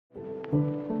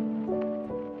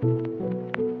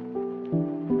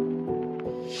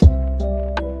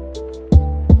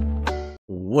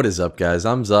What is up, guys?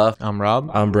 I'm Zuff. I'm Rob.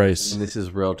 I'm Bryce. And this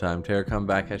is Real Time Terror. Come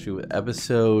back at you with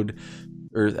episode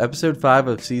 5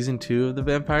 of season 2 of the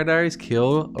Vampire Diaries,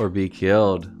 Kill or Be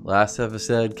Killed. Last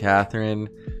episode, Catherine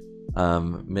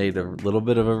made a little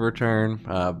bit of a return,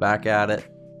 back at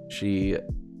it. She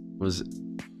was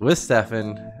with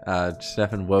Stefan.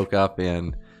 Stefan woke up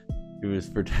and he was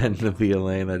pretending to be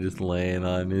Elena, just laying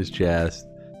on his chest.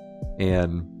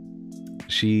 And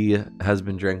she has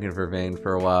been drinking vervain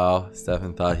for a while.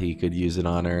 Stefan thought he could use it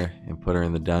on her and put her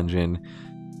in the dungeon.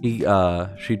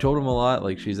 She told him a lot,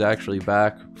 like she's actually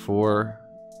back for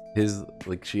his,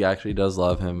 like she actually does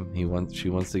love him. She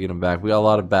wants to get him back. We got a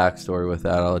lot of backstory with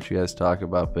that. I'll let you guys talk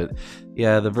about, but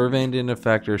yeah, the vervain didn't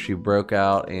affect her. She broke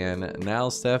out, and now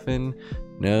Stefan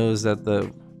knows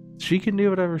that she can do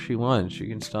whatever she wants. She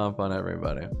can stomp on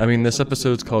everybody. I mean, this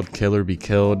episode's called Kill or Be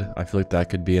Killed. I feel like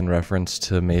that could be in reference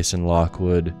to Mason,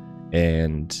 Lockwood,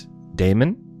 and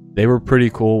Damon. They were pretty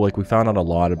cool. Like, we found out a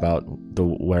lot about the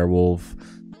werewolves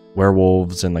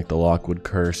and like the Lockwood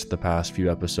curse the past few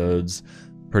episodes.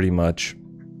 Pretty much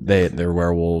they're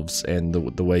werewolves, and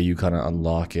the way you kind of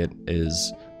unlock it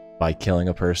is by killing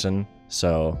a person.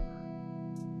 So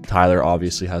Tyler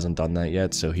obviously hasn't done that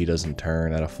yet, so he doesn't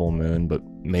turn at a full moon, but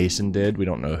Mason did. We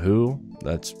don't know who.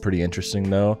 That's pretty interesting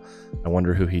though. I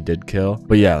wonder who he did kill.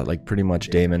 But yeah, like pretty much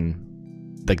Damon,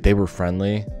 like they were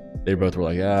friendly. They both were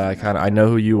like, yeah, I know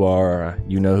who you are,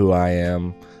 you know who I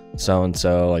am, so and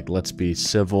so, like let's be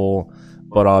civil.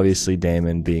 But obviously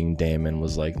Damon, being Damon,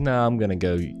 was like, nah, I'm gonna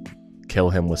go kill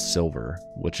him with silver,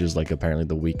 which is like apparently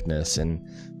the weakness, and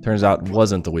turns out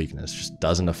wasn't the weakness, just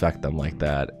doesn't affect them like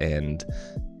that. And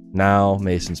now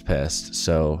Mason's pissed,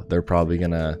 so they're probably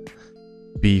gonna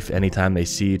beef anytime they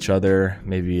see each other.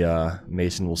 Maybe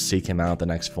Mason will seek him out the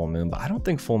next full moon, but I don't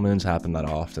think full moons happen that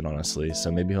often, honestly, so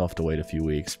maybe he'll have to wait a few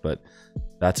weeks. But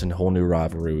that's a whole new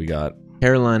rivalry we got.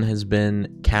 Caroline has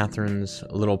been Catherine's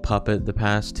little puppet the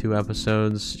past 2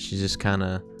 episodes. She's just kind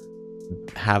of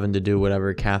having to do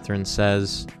whatever Catherine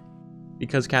says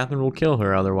because Catherine will kill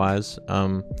her otherwise.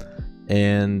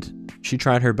 And she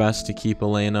tried her best to keep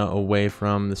Elena away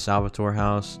from the Salvatore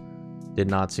house. Did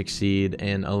not succeed,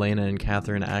 and Elena and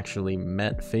Catherine actually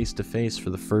met face to face for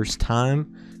the first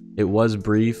time. It was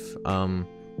brief. I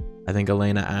think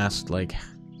Elena asked like,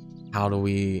 how do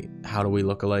we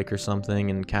look alike or something,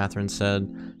 and Catherine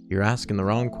said, you're asking the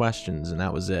wrong questions, and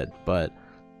that was it. But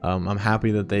I'm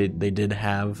happy that they did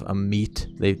have a meet.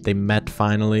 They met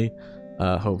finally.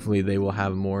 Hopefully they will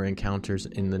have more encounters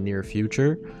in the near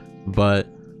future. But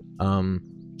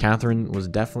Catherine was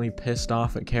definitely pissed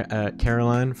off at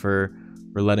Caroline for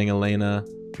letting Elena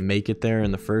make it there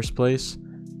in the first place.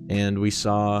 And we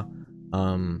saw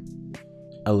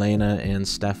Elena and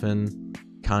Stefan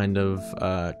kind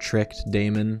of tricked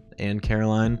Damon and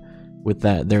Caroline with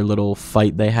their little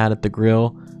fight they had at the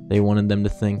grill. They wanted them to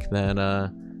think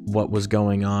that what was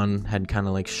going on had kind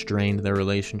of like strained their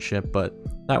relationship, but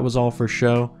that was all for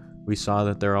show. We saw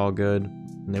that they're all good,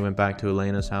 and they went back to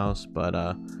Elena's house.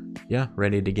 But yeah,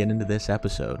 ready to get into this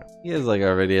episode. You guys like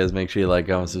our videos, make sure you like,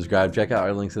 comment, subscribe. Check out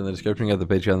our links in the description. We got the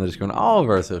Patreon in the description, all of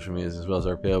our social medias, as well as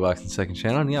our PO Box and second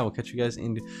channel. And yeah, we'll catch you guys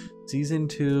in season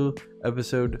 2,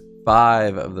 episode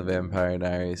 5 of the Vampire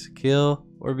Diaries, Kill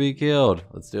or Be Killed.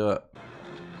 Let's do it.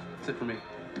 That's it for me.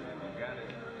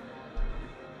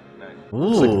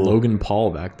 Looks like Logan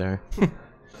Paul back there.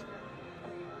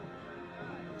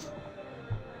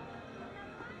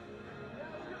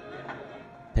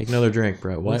 Take another drink,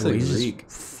 Brett. Why Looks like he's Reek.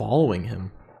 just following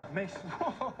him? Mason,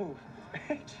 whoa!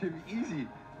 Hey, Jim, easy.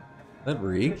 That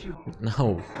Reek?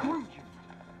 No.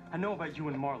 I know about you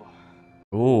and Marlo.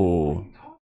 Ooh.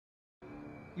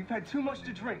 You've had too much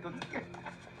to drink.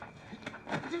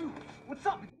 Dude, what's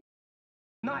up?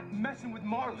 Not messing with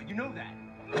Marlo, you know that.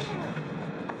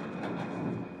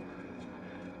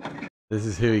 This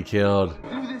is who he killed.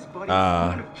 Do this, buddy.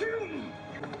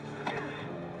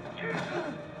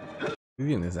 He's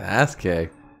getting his ass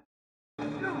kicked.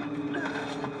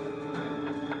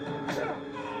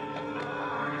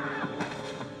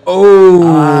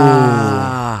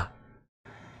 Oh.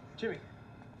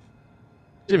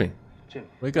 Jimmy, Jimmy,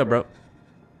 wake up, bro.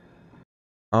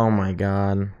 Oh my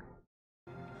god.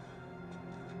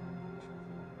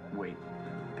 wait,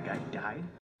 the guy died?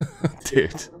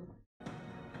 Dude.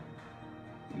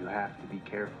 You have to be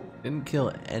careful. Didn't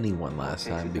kill anyone last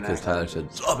time because Tyler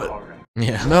said, stop it. All right.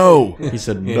 Yeah. No. He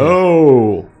said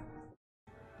no.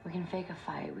 We can fake a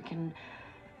fight. We can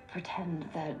pretend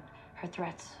that her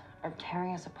threats are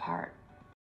tearing us apart.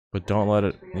 But don't let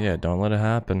it, don't let it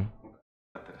happen.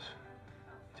 This.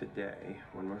 Today,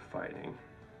 when we're fighting,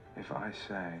 if I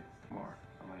say, Mark,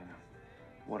 Elena,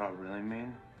 what I really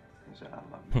mean He said, I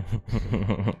love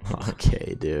you.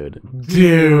 Okay, dude.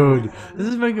 Dude, this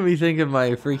is making me think of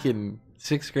my freaking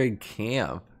 6th grade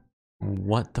camp.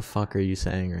 What the fuck are you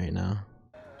saying right now?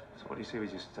 So what do you say we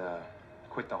just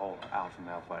quit the whole alpha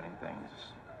male fighting thing?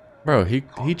 Just Bro, he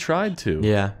tried to.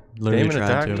 Yeah, literally Damon tried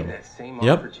attacked to. him. that same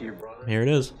Yep. offer to your brother Here it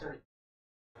is.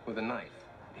 with a knife.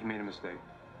 He made a mistake.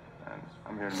 And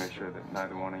I'm here to make sure that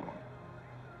neither one of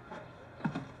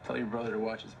you. Tell your brother to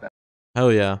watch his back.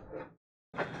 Hell yeah.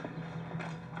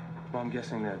 Well, I'm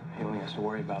guessing that he only has to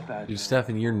worry about that. Dude,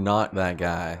 Stefan, you're not that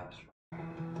guy.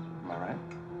 Am I right?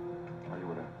 Or you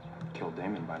would have killed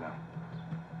Damon by now.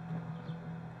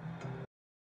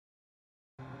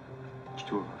 There's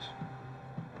 2 of us.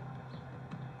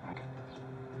 Okay.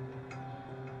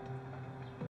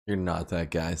 You're not that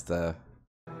guy, Steph.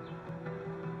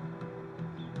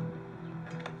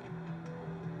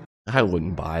 I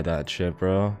wouldn't buy that shit,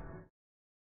 bro.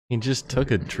 He just took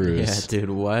a Yeah, truce. dude,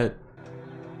 what?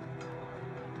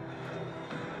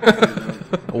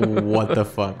 What the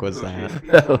fuck was that?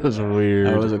 That was weird.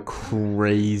 That was a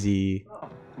crazy,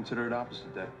 Consider it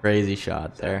opposite day. crazy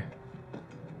shot there.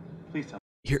 Please tell me.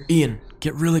 Here, Ian,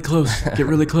 get really close. Get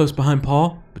really close behind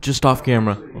Paul, but just off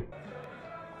camera.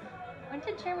 When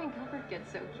did Jeremy Gilbert get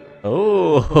so cute?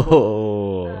 Oh,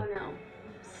 Oh no.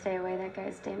 Stay away, that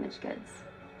guy's damaged goods.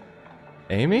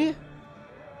 Amy?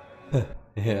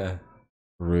 Yeah.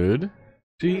 Rude.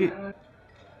 She,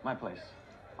 My place.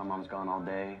 My mom's gone all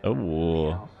day.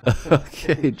 Oh.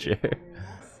 Okay, Jer.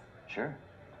 Sure.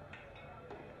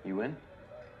 You win?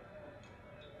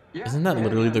 Isn't that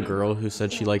literally the girl who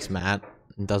said she likes Matt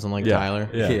and doesn't like Yeah. Tyler?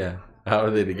 Yeah. How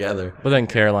are they together? But then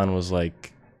Caroline was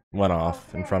like, went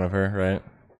off in front of her, right?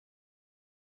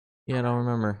 Yeah, I don't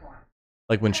remember.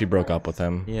 Like when she broke up with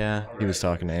him. Yeah. He was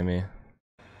talking to Amy.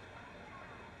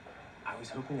 I was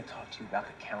hoping to talk to you about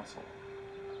the council.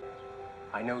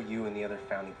 I know you and the other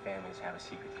founding families have a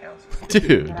secret council.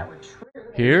 Dude.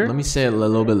 Here? Let me say it a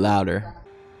little bit louder.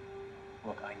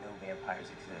 Look, I know vampires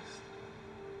exist.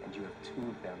 And you have 2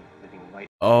 of them living right.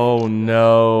 Oh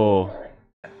no.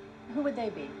 Who would they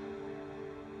be?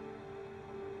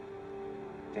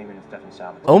 Damon and Stefan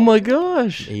Salvatore. Oh my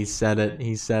gosh. He said it.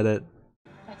 He said it.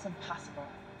 That's impossible.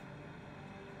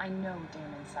 I know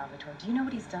Damon Salvatore. Do you know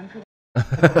what he's done for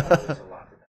the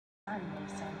son,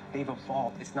 Lisa? They've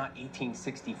evolved. It's not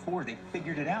 1864. They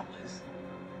figured it out, Liz.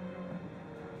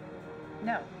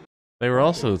 No. They were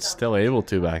also still able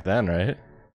to back then, right?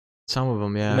 Some of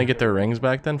them, yeah. Didn't they get their rings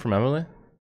back then from Emily?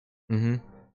 Mm-hmm.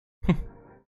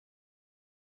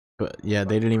 But yeah,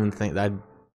 they didn't even think. I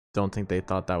don't think they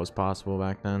thought that was possible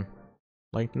back then.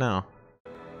 Like, no.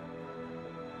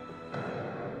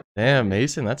 Damn,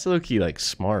 Mason, that's low-key, like,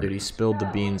 smart. Dude, he spilled the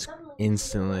beans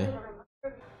instantly.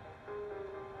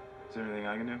 Is there anything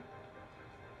I can do?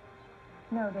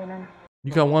 No, Damon.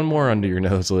 You got one more under your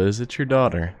nose, Liz. It's your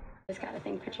daughter. Just got a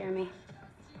thing for Jeremy.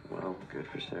 Well, good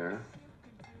for Sarah.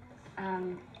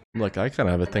 Look, I kind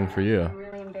of have a thing for you. I'm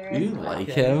really embarrassed. You like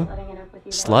him? Slutting it up with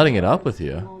you. Slutting it up with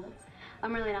you?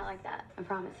 I'm really not like that. I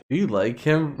promise. Do you like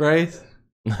him, Bryce?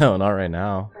 No, not right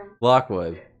now.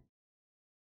 Lockwood.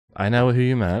 I know who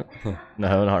you meant.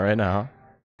 No, not right now.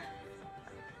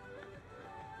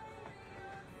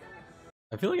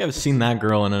 I feel like I've seen that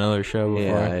girl in another show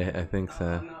before. Yeah, I think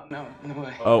so. No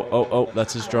way. Oh,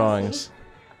 that's his drawings.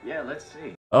 Yeah, let's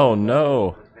see. Oh,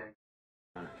 no.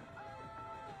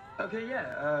 Okay,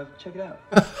 yeah, check it out.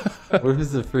 What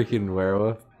is the freaking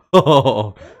werewolf?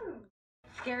 Oh.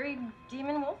 Scary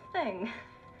demon wolf thing.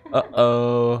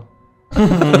 Uh-oh.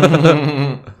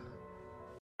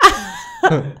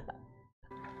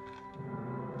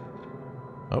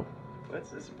 Oh. What's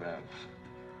this about?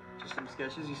 Just some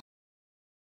sketches you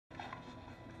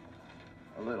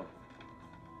A little.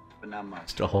 But not much.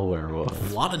 Just a whole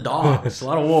werewolf. A lot of dogs. A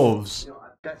lot of wolves. You know,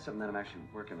 I've got something that I'm actually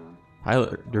working on.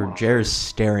 Tyler, or Jer's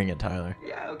staring at Tyler.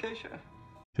 Yeah, okay, sure.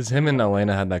 Because him and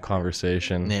Elena had that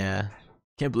conversation. Yeah.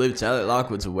 Can't believe Tyler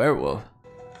Lockwood's a werewolf.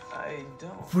 I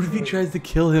don't. What if he tries to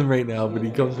kill him right now, but he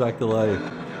comes back to life?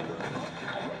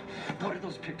 What are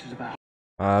those pictures about?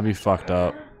 That'd be fucked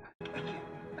up. I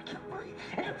can't breathe.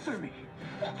 Answer me.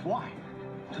 Why?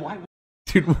 Why?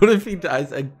 Dude, what if he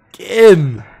dies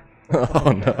again?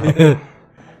 Oh, no.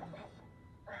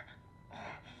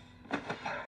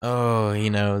 Oh, he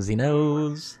knows. He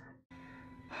knows.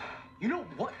 You know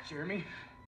what, Jeremy?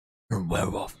 You're a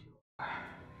werewolf.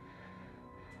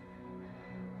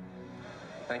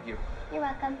 Thank you. You're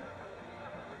welcome.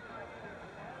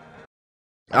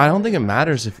 I don't think it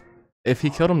matters if he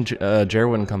killed him, Jer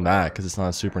wouldn't come back because it's not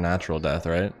a supernatural death,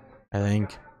 right? I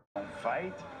think.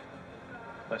 Fight?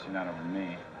 Especially not over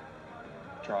me.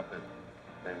 Drop it,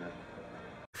 David.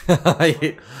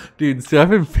 Dude,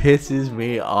 Stefan pisses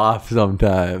me off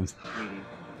sometimes.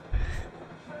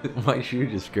 My shoe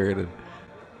just skirted.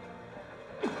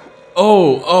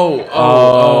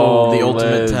 Oh, the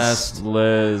ultimate test.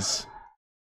 Liz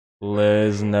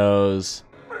knows.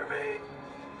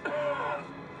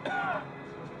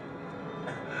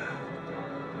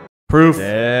 Proof.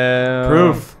 Damn.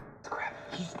 Proof.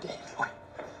 He's dead.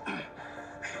 I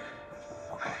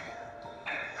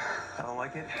don't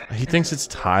like it. He thinks it's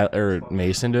Tyler or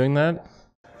Mason doing that.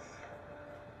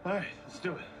 All right, let's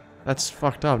do it. That's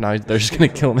fucked up. Now they're just gonna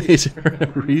kill Mason for no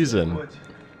reason.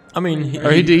 I mean, He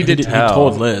did he tell.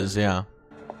 told Liz, yeah.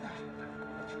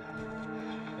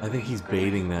 I think he's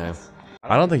baiting them.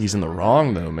 I don't think he's in the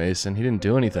wrong though, Mason. He didn't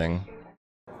do anything.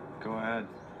 Go ahead.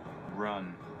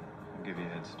 Run. I'll give you a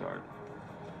head start.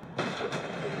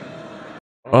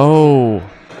 Oh.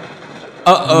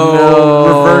 Uh-oh. No.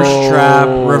 Reverse trap.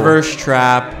 Reverse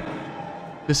trap.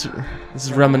 This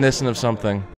is reminiscent of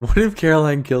something. What if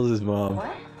Caroline kills his mom?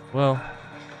 What? Well,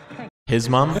 His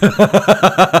mom?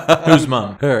 Whose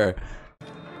mom? Her.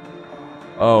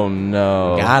 oh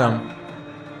no. Got him.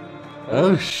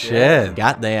 Oh shit.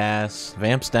 Got the ass.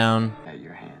 Vamps down. At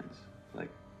your hands, like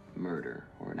murder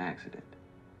or an accident.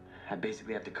 I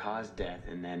basically have to cause death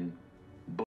and then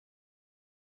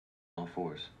all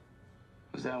fours.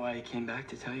 Was that why he came back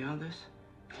to tell you all this?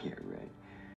 Yeah,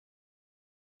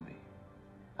 right.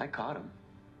 I caught him.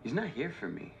 He's not here for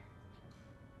me.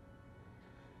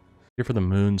 Here for the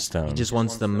moonstone. He just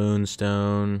wants the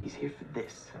moonstone. He's here for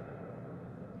this.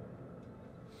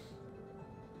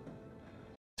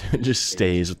 It just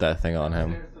stays with that thing on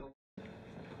him.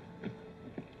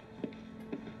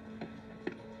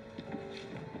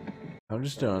 I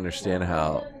just don't understand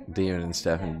how Damon and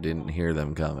Stefan didn't hear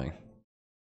them coming.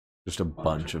 Just a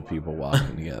bunch of people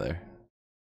walking together.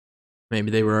 Maybe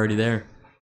they were already there.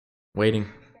 Waiting.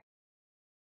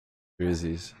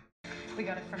 Grizzlies. We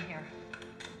got it from here.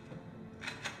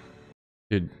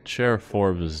 Dude, Sheriff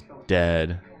Forbes is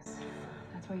dead.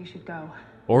 That's why you should go.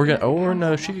 Or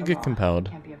no, she could get compelled.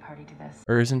 Can't be a party to this.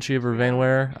 Or isn't she a Vervain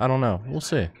wearer? I don't know. We'll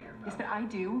see. Yes, but I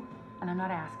do, and I'm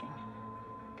not asking.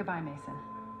 Goodbye, Mason.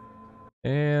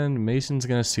 And Mason's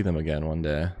gonna see them again one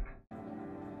day.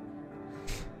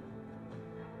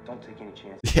 Don't take any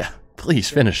chances. Yeah, please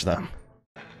finish them.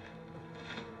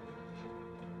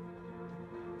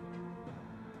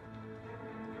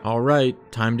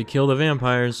 Alright, time to kill the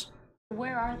vampires.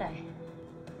 Where are they?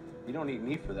 You don't need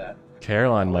me for that.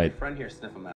 Caroline I'll let your might friend here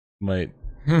sniff him out.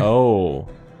 Oh.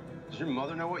 Does your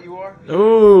mother know what you are?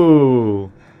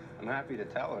 Ooh. I'm happy to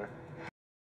tell her.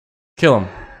 Kill him.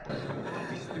 Don't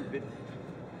be stupid.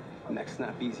 Next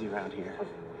snap easy around here.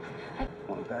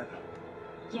 Want that?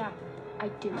 Yeah, I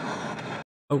do.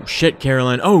 Oh shit,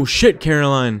 Caroline. Oh shit,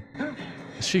 Caroline.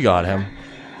 She got him.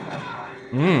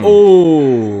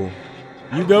 Oh.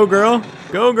 You go, girl.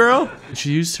 Go, girl.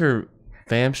 She used her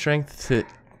vamp strength to hit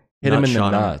Nut him in the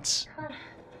shot him. nuts.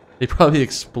 They probably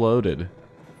exploded.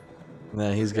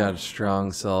 Nah, he's got a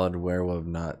strong, solid werewolf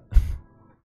nut.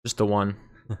 Just the one.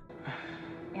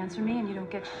 Answer me and you don't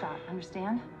get shot,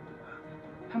 understand?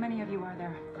 How many of you are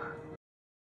there?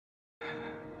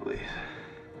 Please.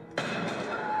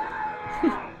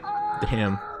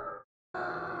 Damn.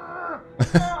 How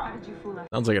did you fool us?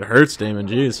 Sounds like it hurts, Damon.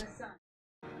 Jeez.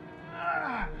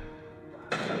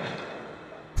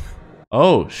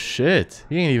 Oh shit.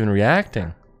 He ain't even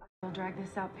reacting. We'll drag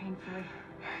this out painfully.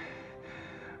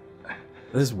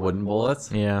 This wooden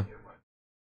bullets? Yeah.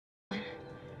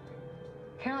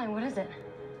 Caroline, what is it?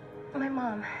 My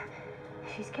mom.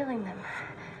 She's killing them.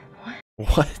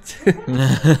 What?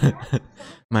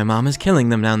 My mom is killing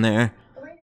them down there.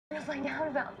 Just find out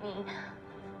about me.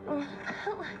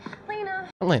 Lena.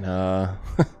 Elena.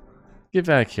 Get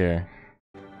back here.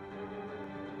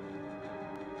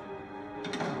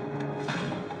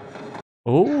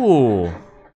 Oh.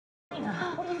 Lena,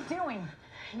 what are you doing?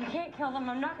 You can't kill them.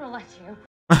 I'm not gonna let you.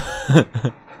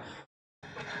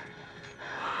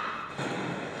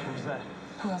 Who's that?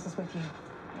 Who else is with you?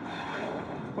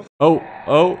 Is it Oh.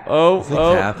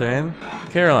 Catherine?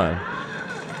 Caroline.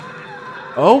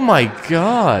 Oh my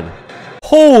god.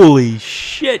 Holy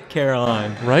shit,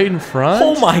 Caroline. Right in front?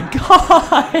 Oh my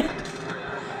god.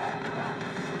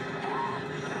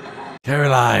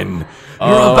 Caroline, you're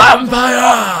a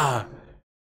vampire!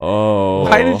 Oh.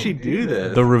 Why did she do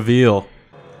this? The reveal.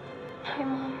 Hi,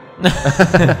 Mom.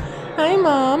 Hi,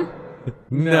 Mom.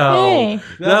 No,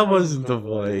 that wasn't the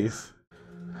voice.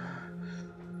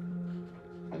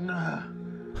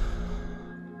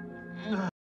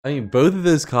 I mean, both of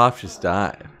those cops just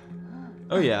died.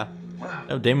 Oh, yeah.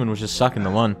 Oh, Damon was just sucking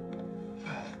the one.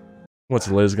 What's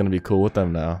Liz gonna be cool with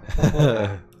them now?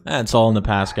 It's all in the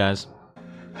past, guys.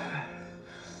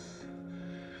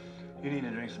 You need to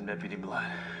drink some deputy blood.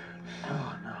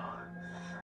 Oh, no.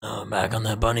 Oh, back on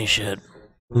that bunny shit.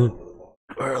 Oh,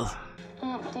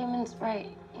 Damon's right.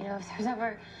 You know, if there's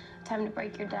ever time to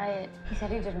break your diet, he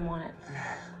said he didn't want it.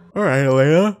 All right,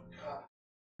 Elena.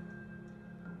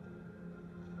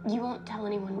 You won't tell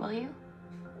anyone, will you?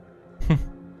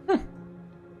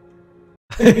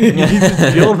 He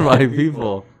just killed my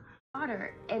people.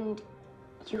 Daughter, and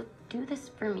you'll do this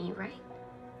for me, right?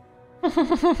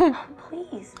 Oh,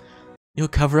 please. You'll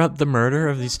cover up the murder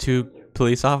of these 2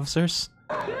 police officers?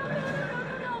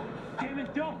 Damon,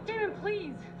 don't! Damon,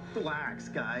 please. Relax,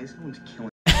 guys. No one's killing.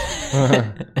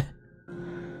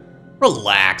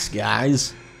 Relax,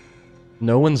 guys.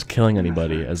 No one's killing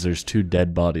anybody as there's 2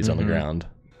 dead bodies on the ground.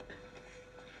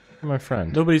 My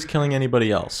friend. Nobody's killing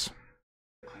anybody else.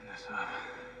 Clean this up.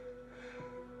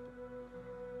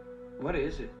 What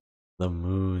is it? The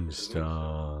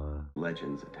Moonstar.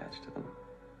 Legends attached to them.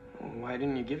 Why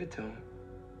didn't you give it to him?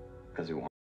 Because he wanted.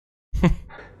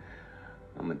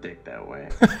 I'm a dick that way.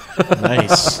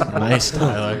 Nice. Nice,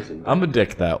 Tyler. I'm a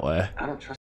dick that way. I don't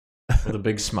trust. With a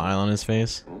big smile on his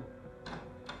face.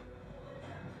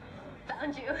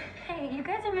 Found you. Hey, you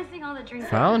guys are missing all the drinks.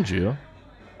 Found you?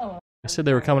 I said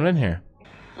they were coming in here.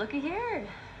 Looky here. You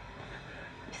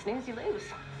snooze, you lose.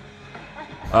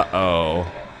 Uh-oh.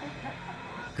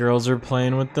 Girls are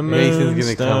playing with the Mason's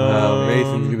gonna come home. moonstone.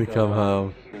 Mason's gonna come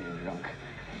home.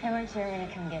 I want Jeremy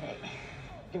to come get it.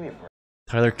 Give me a break.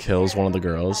 Tyler kills one of the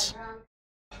girls.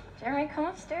 Jeremy, come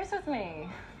upstairs with me.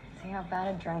 See how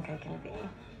bad a drunk I can be.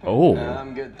 Oh.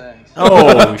 I'm good, thanks.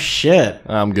 Oh, shit.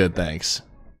 I'm good, thanks.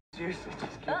 Seriously,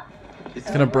 just get. It's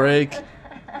gonna break.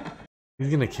 He's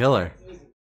gonna kill her.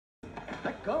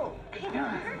 Let go.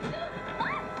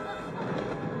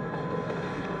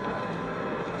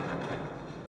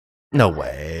 No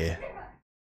way.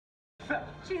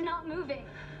 She's not moving.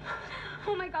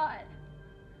 Oh my god.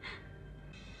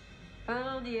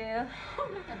 Fooled you.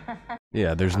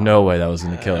 Yeah, there's no way that was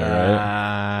gonna kill her,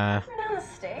 right? Down the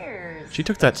stairs. She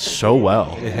took that so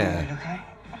well. Yeah. Okay.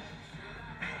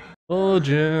 Told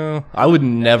you. I would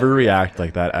never react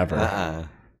like that ever. Uh-uh.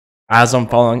 As I'm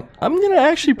falling, I'm gonna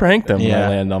actually prank them when Yeah. I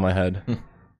land on my head.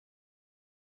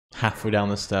 Halfway down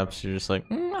the steps, you're just like,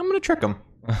 I'm gonna trick him.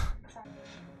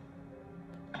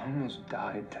 I almost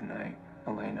died tonight,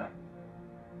 Elena,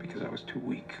 because I was too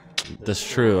weak. That's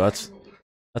true. That's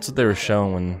what they were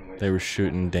showing when they were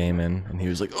shooting Damon, and he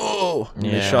was like, "Oh!" And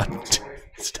they Yeah. shot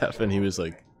Stefan. He was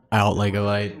like, Out like a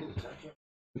light.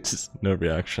 just no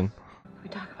reaction. We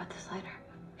talk about this later.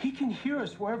 He can hear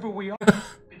us wherever we are.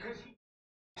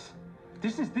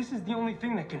 Because this is the only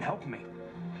thing that can help me.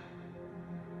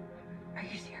 Are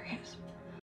you serious?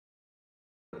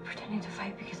 Pretending to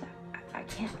fight because I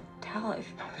can't tell if.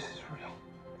 No, this is real.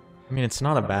 I mean, it's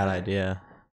not a bad idea.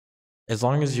 As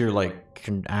long as you're, like,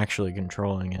 actually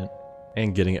controlling it.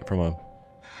 And getting it from a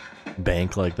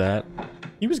bank like that.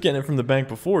 He was getting it from the bank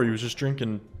before. He was just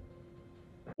drinking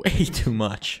way too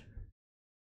much.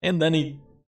 And then he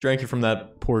drank it from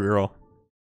that poor girl.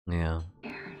 Yeah.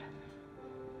 Scared.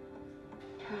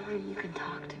 Caroline, you can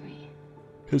talk to me.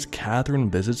 Because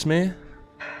Catherine visits me.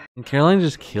 And Caroline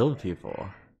just killed people.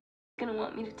 She's gonna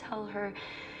want me to tell her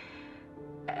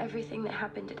everything that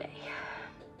happened today.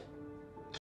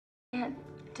 And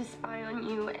to spy on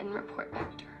you and report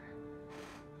back to her.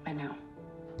 I know.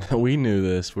 We knew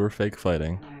this. We're fake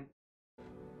fighting.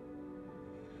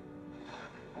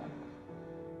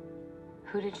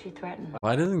 Who did she threaten?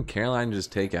 Why doesn't Caroline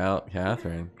just take out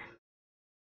Catherine?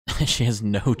 She has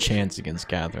no chance against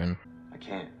Catherine. I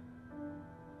can't.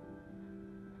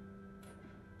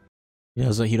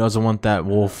 He doesn't want that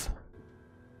wolf.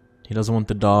 He doesn't want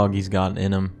the dog he's got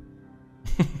in him.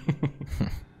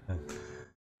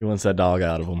 He wants that dog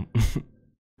out of him.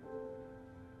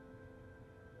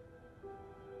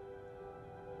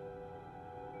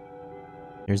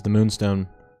 Here's the moonstone.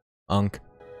 Unk.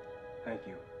 Thank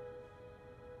you.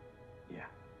 Yeah.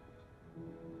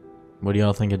 What do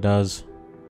y'all think it does?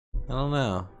 I don't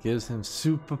know. Gives him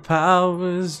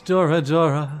superpowers, Dora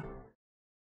Dora.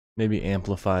 Maybe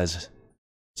amplifies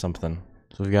something.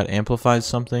 So we've got amplifies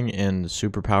something and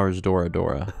superpowers Dora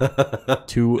Dora.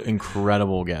 2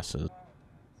 incredible guesses.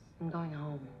 I'm going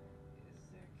home.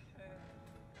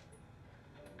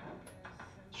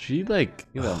 She like,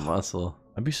 Look at that muscle.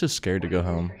 I'd be so scared to go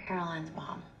home. For Caroline's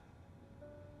mom.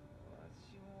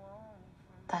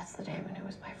 That's the Damon who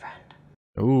was my friend.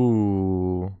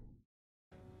 Ooh.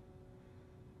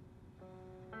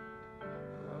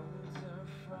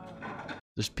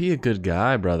 Just be a good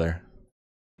guy, brother.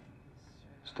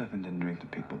 Stefan didn't drink the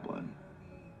people blood,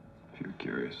 if you're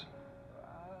curious.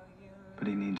 But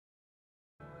he needs...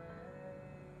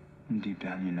 And deep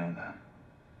down, you know that.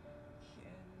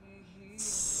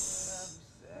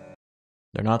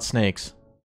 They're not snakes.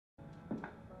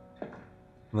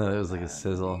 No, it was like a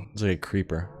sizzle. It's like a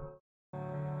creeper.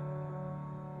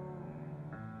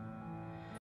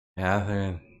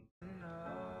 Catherine.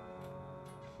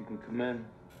 You can come in.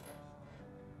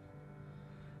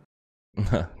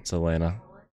 It's Elena.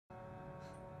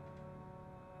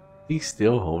 He's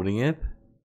still holding it?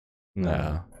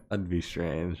 No. That'd be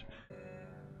strange.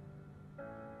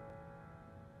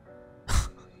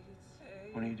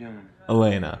 What are you doing?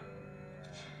 Elena.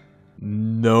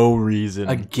 No reason.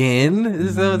 Again?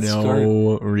 Is that what's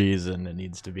no reason it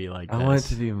needs to be like this. I want it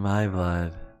to be my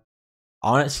blood.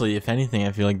 Honestly, if anything,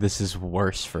 I feel like this is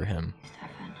worse for him.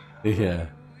 Yeah.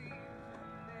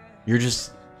 You're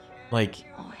just like,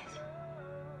 Always.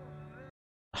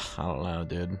 I don't know,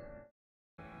 dude.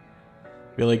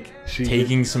 I feel like She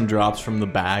taking some drops from the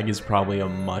bag is probably a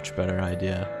much better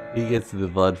idea. He gets the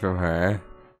blood from her.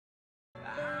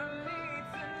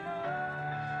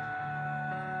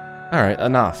 All right,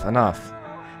 enough.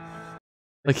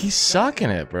 Like, he's sucking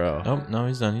it, bro. Oh, no,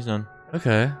 he's done. He's done.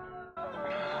 Okay.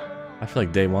 I feel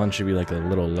like day one should be like a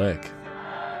little lick.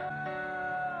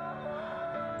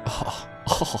 Oh.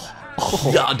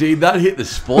 Yeah, dude, that hit the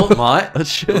spot, mate. That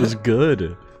shit was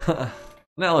good.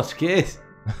 Now let's kiss.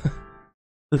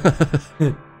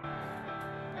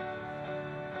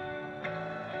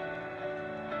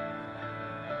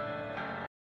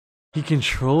 He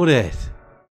controlled it.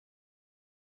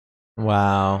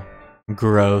 Wow.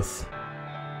 Growth.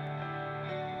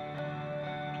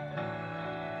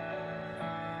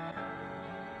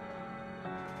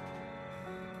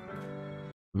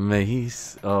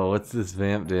 Mace. Oh, what's this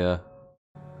vamp do?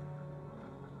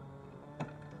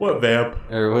 What vamp?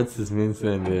 Or what's this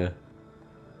moonstone do?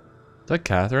 Is that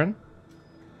Catherine?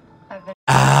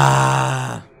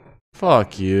 Ah!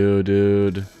 Fuck you,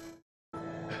 dude.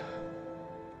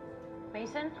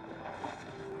 Mason?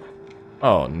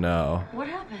 Oh no. What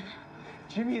happened?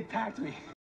 Jimmy attacked me.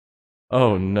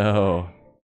 Oh no.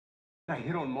 I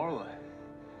hit on Marla.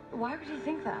 Why would you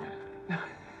think that?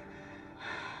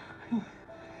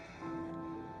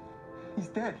 He's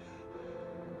dead.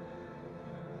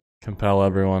 Compel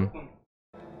everyone.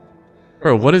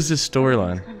 Bro, what is this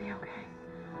storyline? It's gonna be okay.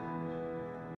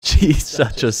 She's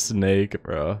such a snake,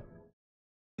 bro.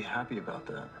 Be happy about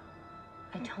that.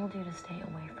 I told you to stay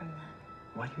away from that.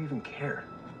 Why do you even care?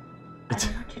 I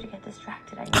don't want you to get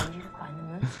distracted. I need you to find the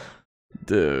moon.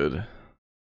 Dude.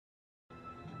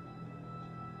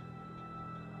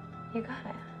 You got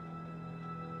it.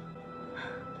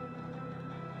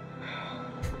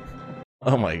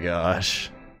 Oh my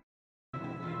gosh.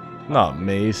 Not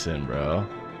Mason, bro.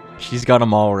 She's got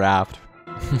them all wrapped.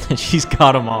 She's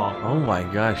got them all. Oh my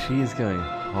gosh, she is going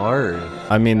hard.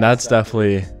 I mean, that's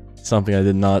definitely something I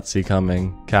did not see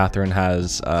coming. Catherine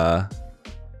has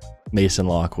Mason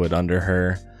Lockwood under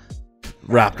her,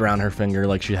 wrapped around her finger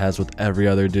like she has with every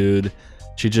other dude.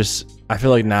 She just, I feel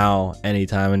like now,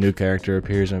 anytime a new character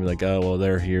appears, I'm like, oh, well,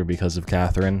 they're here because of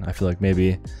Catherine. I feel like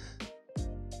maybe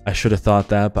I should have thought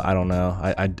that, but I don't know.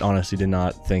 I honestly did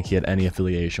not think he had any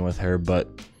affiliation with her, but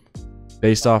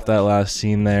based off that last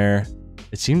scene there,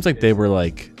 it seems like they were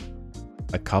like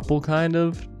a couple kind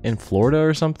of in Florida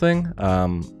or something.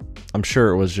 I'm sure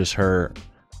it was just her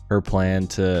plan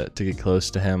to get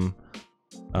close to him.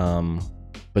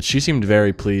 But she seemed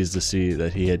very pleased to see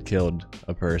that he had killed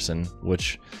a person,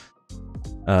 which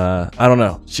I don't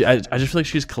know. I just feel like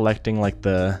she's collecting like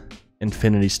the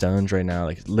Infinity Stones right now,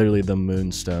 like literally the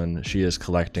Moonstone she is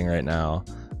collecting right now.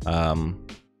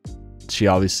 She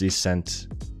obviously sent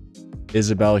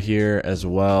Isabel here as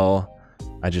well.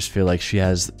 I just feel like she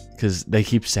has, because they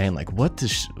keep saying like,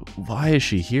 why is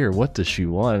she here? What does she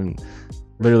want? And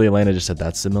literally Elena just said,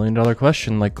 that's the $1 million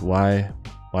question. Like, why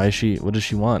is she, what does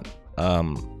she want?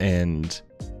 And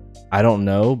I don't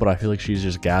know, but I feel like she's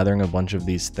just gathering a bunch of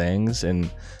these things, and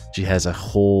she has a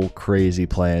whole crazy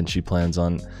plan she plans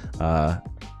on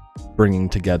bringing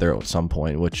together at some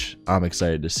point, which I'm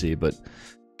excited to see. But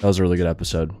that was a really good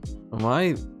episode.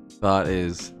 My thought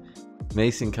is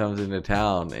Mason comes into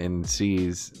town and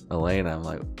sees Elena.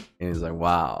 And he's like,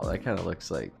 wow, that kind of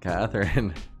looks like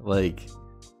Catherine. Like,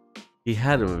 he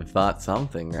had to have thought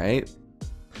something, right?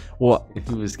 Well, if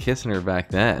he was kissing her back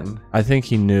then. I think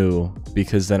he knew,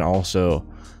 because then also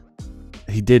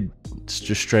he did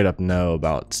just straight up know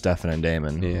about Stefan and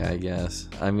Damon. Yeah, I guess.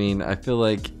 I mean, I feel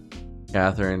like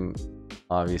Catherine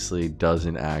obviously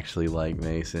doesn't actually like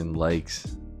Mason,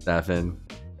 likes Stefan,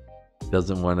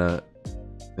 doesn't want to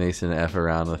Mason F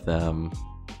around with them.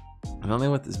 I don't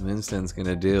know what this Moonstone's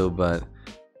gonna do, but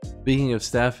speaking of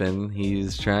Stefan,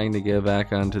 he's trying to go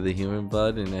back onto the human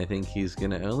blood, and I think he's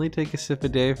gonna only take a sip a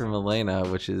day from Elena,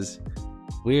 which is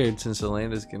weird since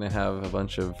Elena's gonna have a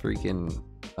bunch of freaking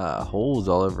holes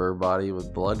all over her body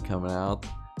with blood coming out.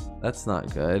 That's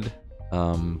not good.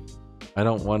 I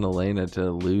don't want Elena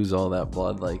to lose all that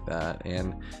blood like that,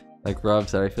 and like Rob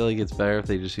said, I feel like it's better if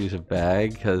they just use a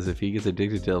bag, because if he gets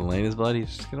addicted to Elena's blood,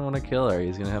 he's just gonna want to kill her.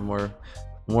 He's gonna have more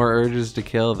urges to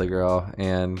kill the girl,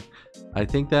 and I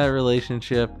think that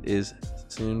relationship is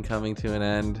soon coming to an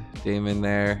end. Damon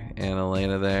there and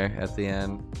Elena there at the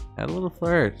end had a little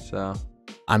flirt. So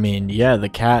I mean, yeah, the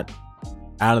cat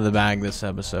out of the bag this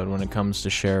episode when it comes to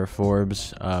Sheriff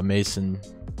Forbes. Mason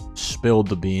spilled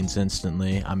the beans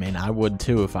instantly. I mean, I would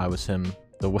too if I was him.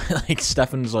 The way, like,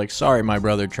 Stefan's like, sorry, my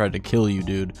brother tried to kill you,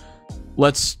 dude.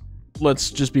 Let's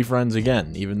just be friends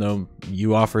again, even though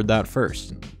you offered that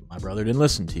first. My brother didn't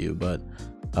listen to you, but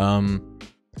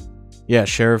yeah,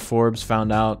 Sheriff Forbes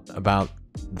found out about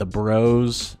the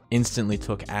bros, instantly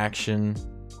took action,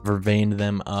 vervained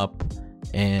them up,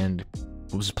 and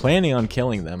was planning on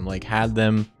killing them. Like, had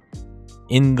them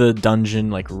in the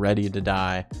dungeon, like, ready to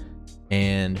die.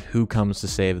 And who comes to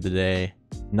save the day?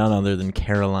 None other than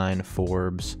Caroline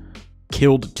Forbes.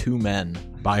 Killed 2 men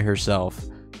by herself.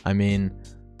 I mean,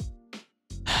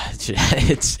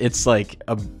 it's like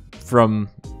from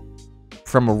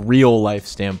a real life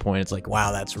standpoint, it's like,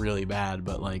 wow, that's really bad.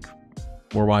 But like,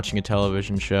 we're watching a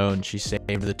television show, and she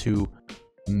saved the 2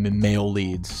 male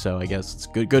leads. So I guess it's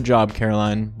good job,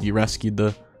 Caroline. You rescued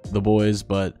the boys,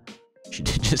 but she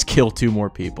did just kill 2 more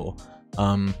people.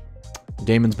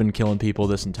 Damon's been killing people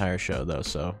this entire show, though,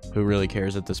 so who really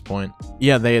cares at this point?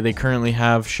 Yeah, they currently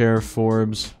have Sheriff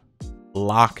Forbes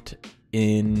locked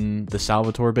in the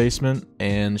Salvatore basement,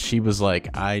 and she was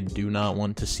like, I do not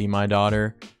want to see my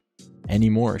daughter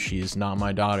anymore. She's not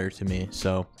my daughter to me.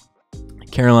 So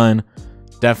Caroline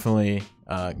definitely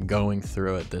going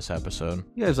through it this episode. If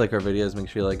you guys like our videos, make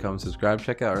sure you like, comment, subscribe.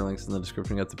 Check out our links in the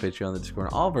description. Got the Patreon, the Discord,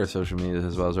 and all of our social medias,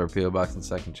 as well as our PO Box and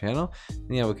second channel.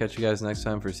 And yeah, we'll catch you guys next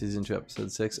time for season 2,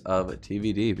 episode 6 of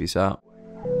TVD. Peace out.